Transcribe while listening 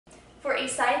For a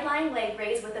side lying leg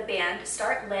raise with a band,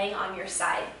 start laying on your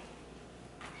side.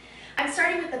 I'm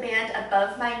starting with the band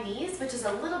above my knees, which is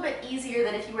a little bit easier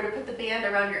than if you were to put the band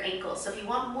around your ankles. So if you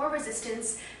want more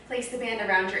resistance, place the band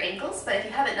around your ankles, but if you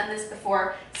haven't done this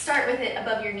before, start with it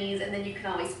above your knees and then you can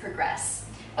always progress.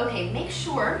 Okay, make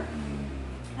sure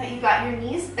that you've got your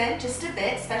knees bent just a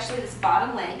bit, especially this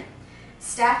bottom leg.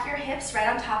 Stack your hips right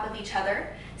on top of each other.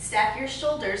 Stack your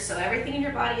shoulders so everything in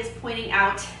your body is pointing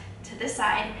out to the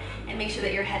side, and make sure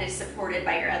that your head is supported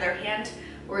by your other hand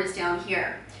or is down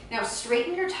here. Now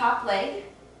straighten your top leg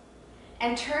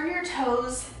and turn your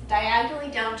toes diagonally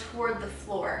down toward the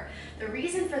floor. The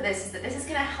reason for this is that this is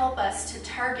going to help us to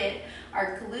target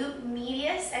our glute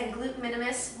medius and glute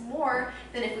minimus more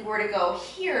than if we were to go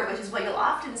here, which is what you'll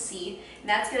often see, and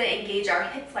that's going to engage our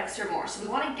hip flexor more. So we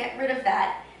want to get rid of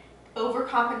that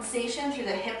overcompensation through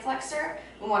the hip flexor.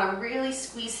 We want to really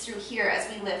squeeze through here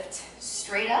as we lift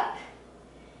straight up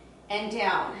and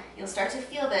down. You'll start to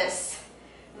feel this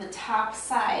on the top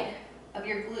side of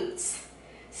your glutes,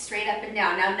 straight up and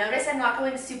down. Now notice I'm not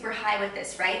going super high with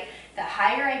this, right? The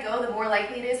higher I go, the more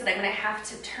likely it is that I'm going to have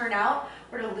to turn out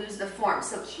or to lose the form.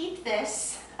 So keep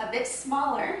this a bit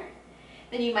smaller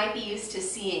than you might be used to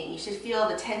seeing. You should feel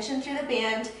the tension through the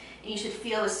band, and you should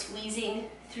feel the squeezing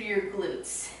through your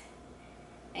glutes.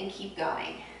 And keep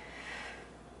going.